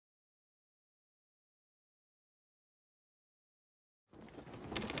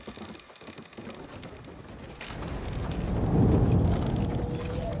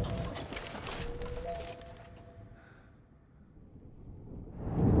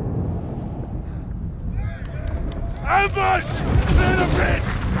Ambush! Clear the bridge!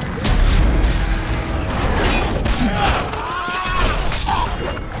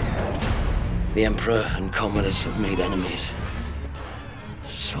 The Emperor and commoners have made enemies.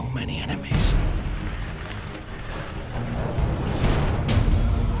 So many enemies.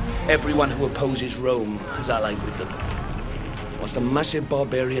 Everyone who opposes Rome has allied with them. Whilst a massive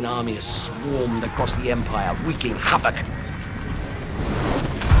barbarian army has swarmed across the Empire, wreaking havoc.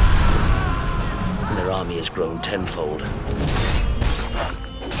 And their army has grown tenfold.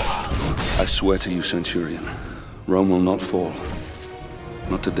 I swear to you, Centurion, Rome will not fall.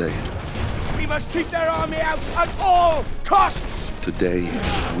 Not today. We must keep their army out at all costs! Today,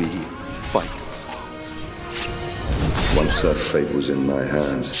 we fight. Once her fate was in my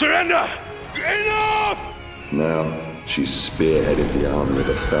hands. Surrender! Enough! Now, she spearheaded the army of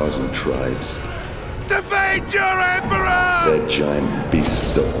 1,000 tribes. Defend your Emperor! Their giant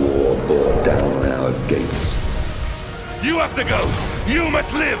beasts of war bore down our gates. You have to go! You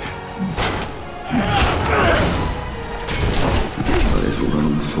must live! But if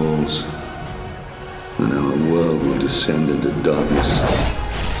Rome falls, then our world will descend into darkness.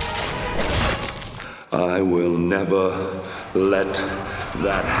 I will never let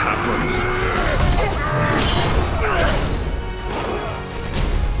that happen.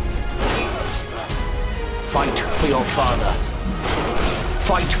 Fight for your father.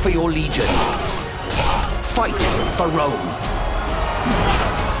 Fight for your legion. Fight for Rome.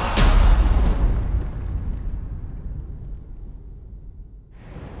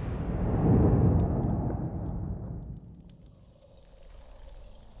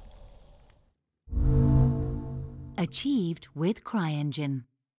 Achieved with CryEngine.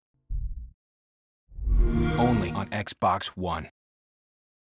 Only on Xbox One.